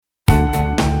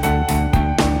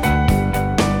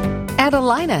At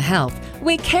Allina Health,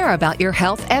 we care about your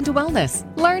health and wellness.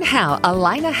 Learn how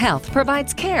Allina Health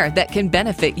provides care that can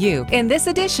benefit you in this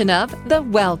edition of The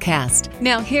Wellcast.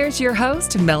 Now here's your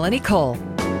host, Melanie Cole.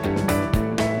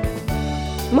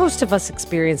 Most of us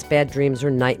experience bad dreams or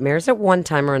nightmares at one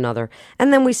time or another,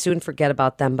 and then we soon forget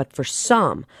about them. But for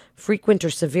some, frequent or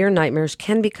severe nightmares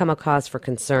can become a cause for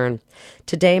concern.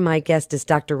 Today, my guest is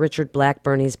Dr. Richard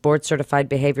Blackburn. He's board-certified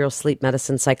behavioral sleep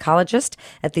medicine psychologist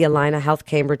at the Allina Health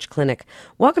Cambridge Clinic.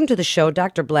 Welcome to the show,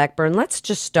 Dr. Blackburn. Let's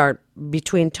just start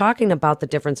between talking about the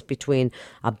difference between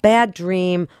a bad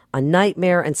dream, a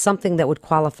nightmare, and something that would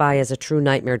qualify as a true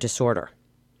nightmare disorder.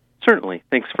 Certainly.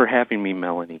 Thanks for having me,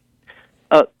 Melanie.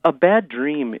 A bad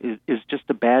dream is just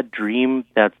a bad dream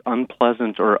that's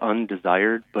unpleasant or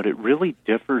undesired, but it really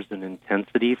differs in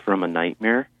intensity from a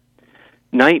nightmare.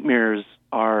 Nightmares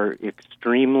are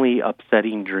extremely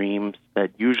upsetting dreams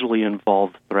that usually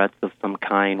involve threats of some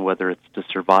kind, whether it's to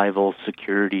survival,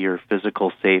 security, or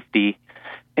physical safety.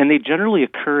 And they generally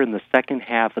occur in the second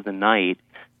half of the night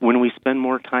when we spend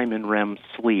more time in REM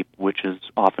sleep, which is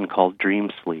often called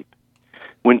dream sleep.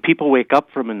 When people wake up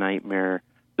from a nightmare,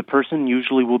 the person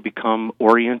usually will become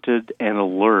oriented and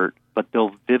alert, but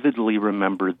they'll vividly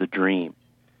remember the dream.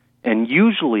 And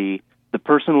usually, the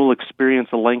person will experience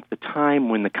a length of time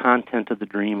when the content of the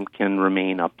dream can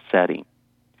remain upsetting.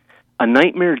 A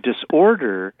nightmare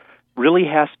disorder really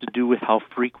has to do with how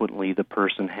frequently the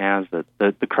person has it.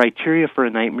 The criteria for a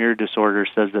nightmare disorder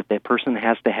says that that person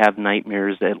has to have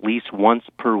nightmares at least once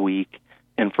per week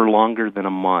and for longer than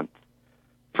a month.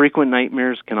 Frequent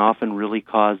nightmares can often really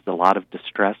cause a lot of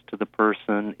distress to the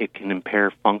person. It can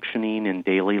impair functioning in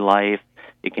daily life.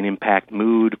 It can impact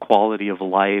mood, quality of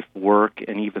life, work,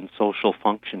 and even social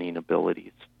functioning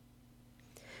abilities.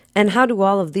 And how do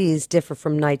all of these differ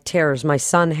from night terrors? My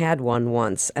son had one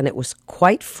once, and it was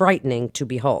quite frightening to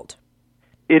behold.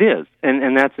 It is,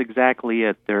 and that's exactly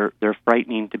it. They're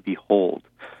frightening to behold.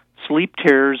 Sleep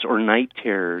terrors or night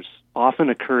terrors often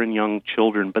occur in young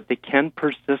children, but they can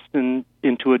persist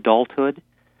into adulthood.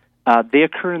 They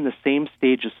occur in the same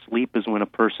stage of sleep as when a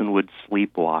person would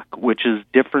sleepwalk, which is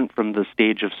different from the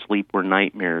stage of sleep where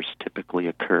nightmares typically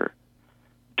occur.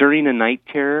 During a night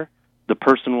terror, the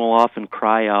person will often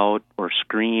cry out or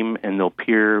scream, and they'll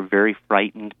appear very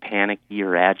frightened, panicky,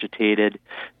 or agitated.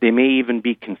 They may even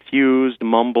be confused,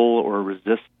 mumble, or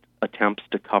resist attempts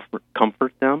to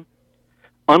comfort them.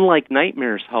 Unlike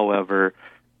nightmares, however,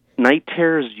 night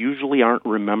terrors usually aren't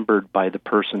remembered by the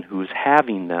person who is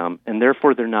having them, and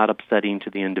therefore they're not upsetting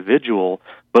to the individual,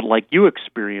 but like you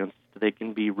experienced, they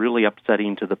can be really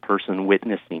upsetting to the person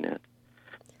witnessing it.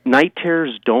 Night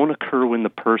terrors don't occur when the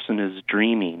person is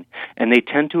dreaming, and they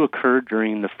tend to occur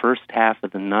during the first half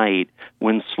of the night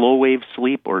when slow-wave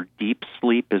sleep or deep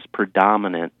sleep is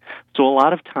predominant. So a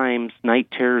lot of times, night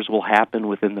terrors will happen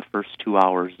within the first 2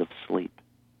 hours of sleep.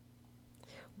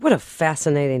 What a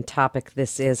fascinating topic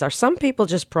this is. Are some people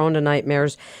just prone to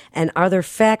nightmares? And are there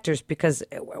factors? Because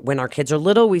when our kids are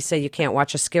little, we say you can't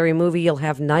watch a scary movie, you'll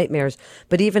have nightmares.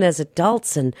 But even as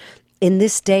adults and in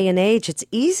this day and age, it's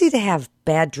easy to have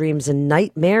bad dreams and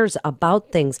nightmares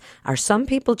about things. Are some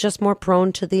people just more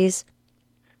prone to these?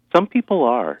 Some people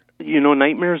are.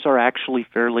 Nightmares are actually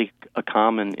fairly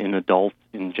common in adults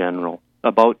in general.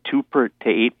 About 2 to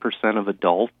 8% of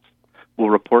adults will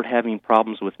report having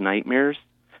problems with nightmares.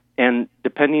 And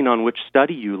depending on which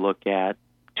study you look at,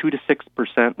 2 to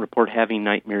 6% report having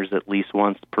nightmares at least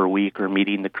once per week or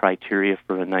meeting the criteria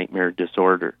for a nightmare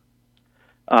disorder.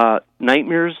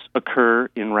 Nightmares occur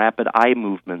in rapid eye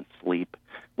movement sleep,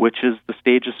 which is the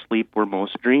stage of sleep where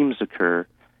most dreams occur.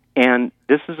 And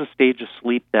this is a stage of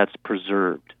sleep that's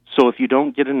preserved. So if you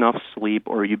don't get enough sleep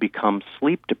or you become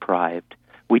sleep deprived,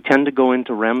 we tend to go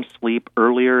into REM sleep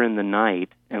earlier in the night,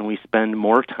 and we spend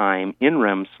more time in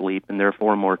REM sleep and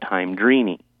therefore more time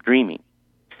dreaming.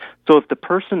 So if the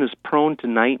person is prone to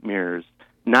nightmares,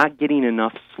 not getting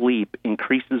enough sleep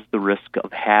increases the risk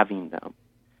of having them.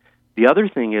 The other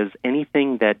thing is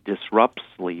anything that disrupts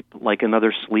sleep, like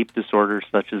another sleep disorder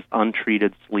such as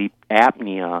untreated sleep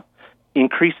apnea,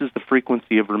 increases the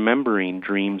frequency of remembering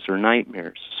dreams or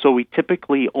nightmares. So we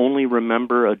typically only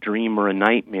remember a dream or a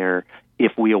nightmare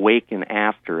if we awaken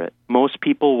after it. Most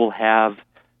people will have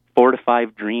 4 to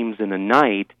 5 dreams in a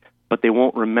night, but they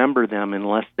won't remember them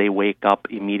unless they wake up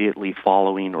immediately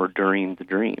following or during the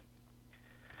dream.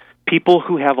 People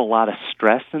who have a lot of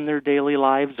stress in their daily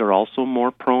lives are also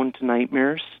more prone to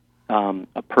nightmares.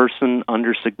 A person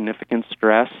under significant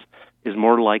stress is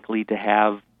more likely to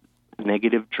have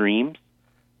negative dreams.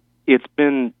 It's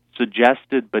been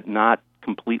suggested, but not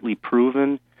completely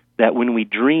proven, that when we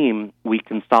dream, we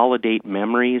consolidate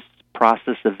memories,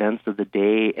 process events of the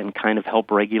day and kind of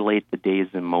help regulate the day's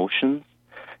emotions.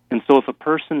 And so if a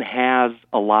person has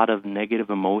a lot of negative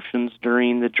emotions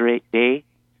during the day,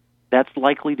 that's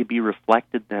likely to be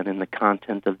reflected then in the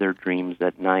content of their dreams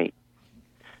at night.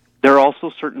 There are also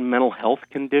certain mental health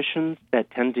conditions that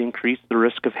tend to increase the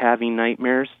risk of having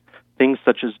nightmares. Things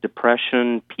such as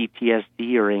depression,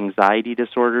 PTSD, or anxiety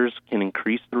disorders can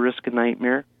increase the risk of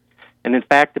nightmare. And in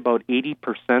fact, about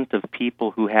 80% of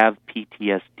people who have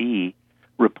PTSD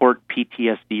report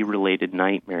PTSD-related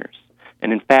nightmares.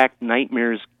 And in fact,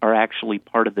 nightmares are actually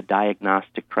part of the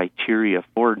diagnostic criteria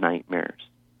for nightmares.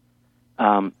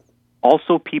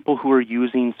 Also, people who are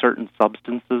using certain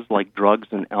substances like drugs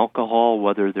and alcohol,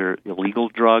 whether they're illegal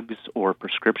drugs or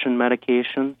prescription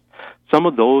medications, some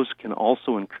of those can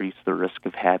also increase the risk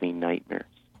of having nightmares.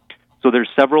 So there's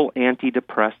several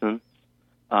antidepressants,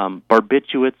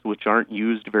 barbiturates, which aren't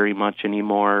used very much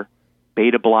anymore,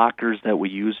 beta blockers that we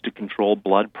use to control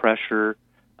blood pressure,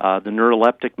 the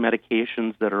neuroleptic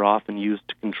medications that are often used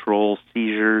to control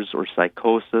seizures or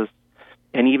psychosis,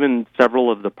 and even several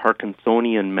of the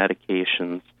Parkinsonian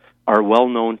medications are well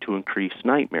known to increase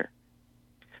nightmare.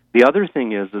 The other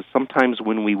thing is sometimes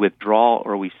when we withdraw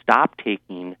or we stop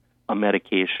taking a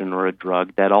medication or a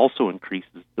drug, that also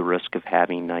increases the risk of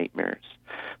having nightmares.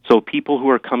 So people who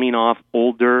are coming off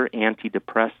older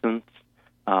antidepressants,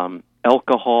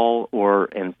 alcohol, or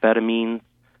amphetamines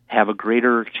have a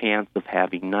greater chance of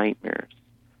having nightmares.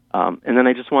 And then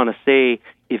I just want to say,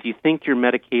 if you think your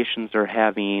medications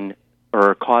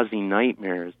are causing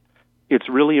nightmares, it's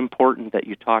really important that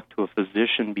you talk to a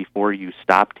physician before you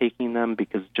stop taking them,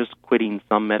 because just quitting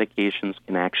some medications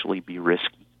can actually be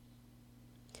risky.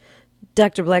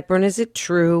 Dr. Blackburn, is it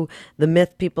true, the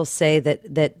myth people say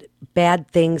that bad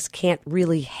things can't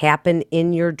really happen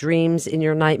in your dreams, in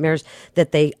your nightmares,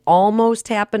 that they almost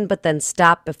happen but then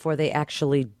stop before they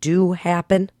actually do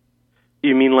happen?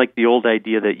 You mean like the old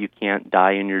idea that you can't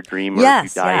die in your dream, or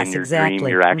yes, if you die in your dream,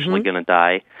 you're actually going to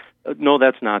die? No,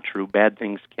 that's not true. Bad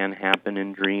things can happen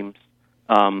in dreams.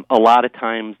 A lot of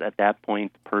times at that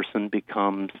point, the person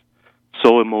becomes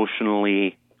so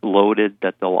emotionally loaded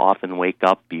that they'll often wake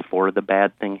up before the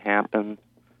bad thing happens.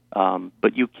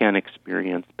 But you can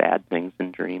experience bad things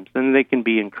in dreams, and they can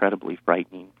be incredibly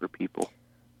frightening for people.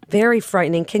 Very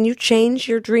frightening. Can you change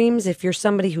your dreams if you're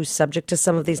somebody who's subject to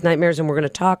some of these nightmares? And we're going to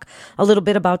talk a little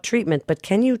bit about treatment, but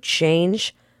can you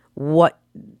change what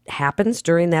happens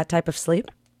during that type of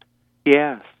sleep?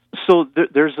 Yes. So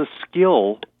there's a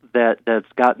skill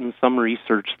that's gotten some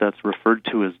research that's referred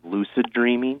to as lucid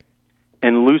dreaming.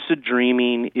 And lucid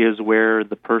dreaming is where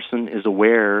the person is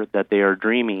aware that they are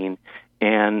dreaming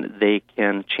and they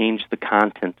can change the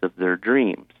content of their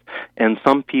dreams. And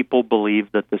some people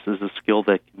believe that this is a skill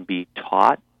that can be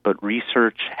taught, but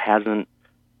research hasn't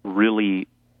really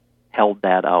held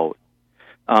that out.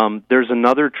 There's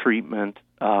another treatment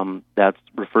that's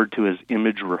referred to as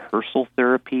image rehearsal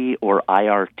therapy, or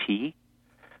IRT.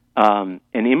 And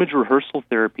image rehearsal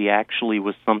therapy actually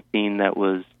was something that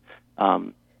was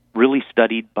really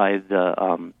studied by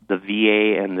the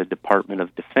VA and the Department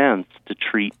of Defense to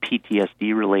treat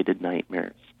PTSD-related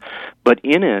nightmares. But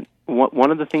in it,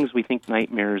 one of the things we think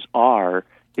nightmares are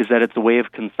is that it's a way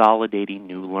of consolidating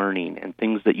new learning and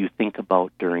things that you think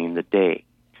about during the day.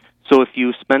 So if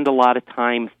you spend a lot of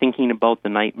time thinking about the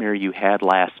nightmare you had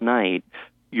last night,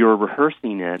 you're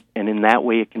rehearsing it, and in that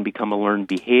way it can become a learned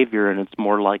behavior, and it's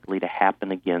more likely to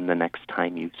happen again the next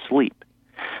time you sleep.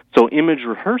 So image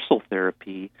rehearsal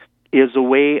therapy is a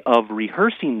way of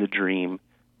rehearsing the dream,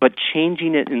 but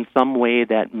changing it in some way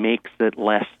that makes it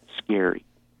less scary.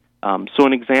 So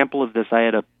an example of this, I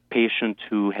had a patient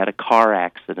who had a car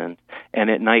accident, and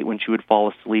at night when she would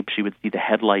fall asleep, she would see the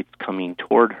headlights coming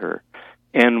toward her.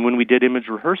 And when we did image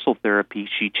rehearsal therapy,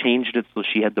 she changed it so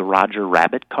she had the Roger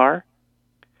Rabbit car,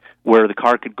 where the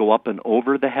car could go up and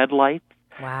over the headlights.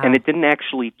 Wow. And it didn't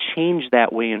actually change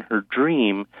that way in her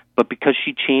dream, but because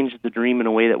she changed the dream in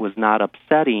a way that was not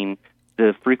upsetting,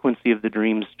 the frequency of the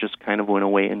dreams just kind of went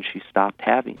away and she stopped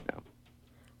having them.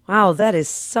 Wow, that is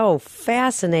so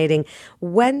fascinating.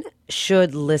 When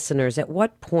should listeners, at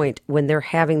what point when they're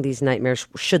having these nightmares,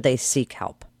 should they seek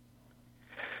help?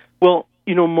 Well,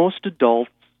 most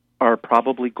adults are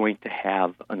probably going to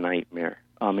have a nightmare.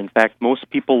 In fact, most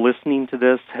people listening to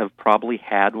this have probably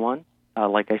had one.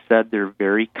 Like I said, they're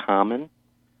very common.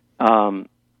 And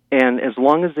as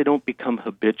long as they don't become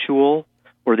habitual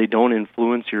or they don't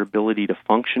influence your ability to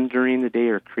function during the day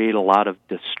or create a lot of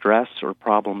distress or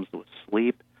problems with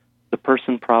sleep, the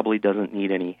person probably doesn't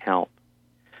need any help.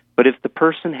 But if the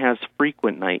person has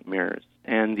frequent nightmares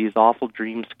and these awful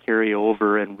dreams carry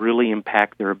over and really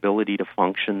impact their ability to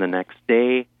function the next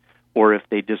day, or if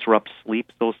they disrupt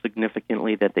sleep so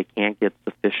significantly that they can't get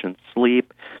sufficient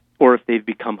sleep, or if they've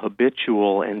become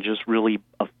habitual and just really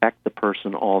affect the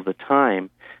person all the time,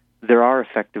 there are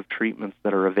effective treatments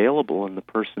that are available, and the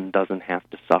person doesn't have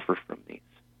to suffer from these.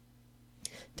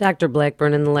 Dr.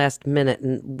 Blackburn, in the last minute,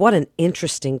 and what an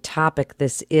interesting topic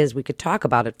this is. We could talk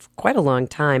about it for quite a long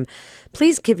time.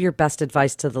 Please give your best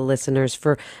advice to the listeners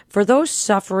for those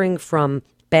suffering from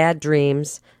bad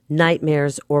dreams,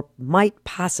 nightmares, or might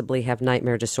possibly have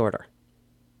nightmare disorder.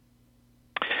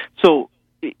 So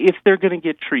if they're going to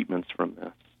get treatments from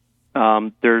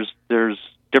this, there's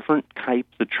different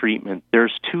types of treatment.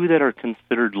 There's two that are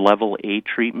considered level A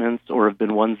treatments, or have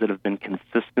been ones that have been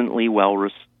consistently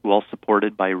well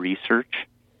supported by research.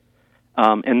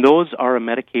 And those are a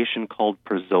medication called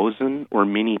Prazosin or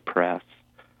Minipress,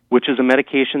 which is a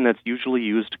medication that's usually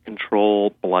used to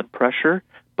control blood pressure,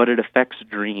 but it affects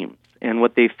dreams. And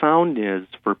what they found is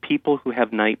for people who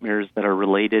have nightmares that are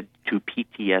related to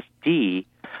PTSD,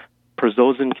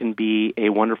 Prazosin can be a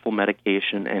wonderful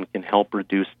medication and can help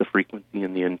reduce the frequency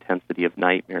and the intensity of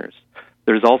nightmares.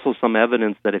 There's also some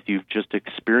evidence that if you've just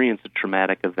experienced a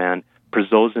traumatic event,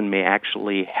 Prazosin may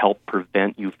actually help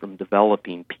prevent you from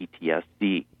developing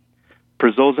PTSD.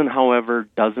 Prazosin, however,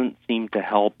 doesn't seem to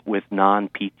help with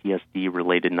non-PTSD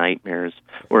related nightmares,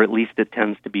 or at least it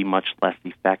tends to be much less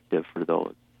effective for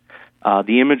those.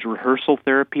 The image rehearsal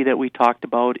therapy that we talked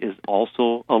about is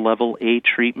also a level A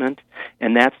treatment,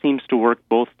 and that seems to work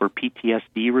both for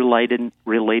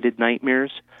PTSD-related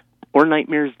nightmares or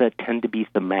nightmares that tend to be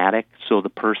thematic, so the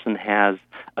person has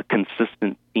a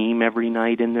consistent theme every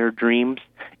night in their dreams.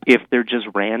 If they're just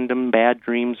random bad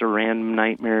dreams or random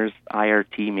nightmares,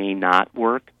 IRT may not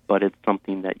work, but it's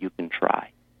something that you can try.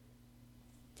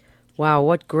 Wow,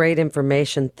 what great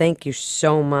information. Thank you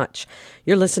so much.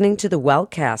 You're listening to the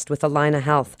Wellcast with Allina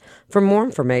Health. For more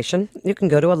information, you can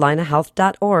go to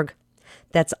allinahealth.org.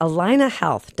 That's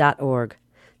allinahealth.org.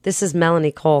 This is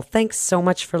Melanie Cole. Thanks so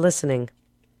much for listening.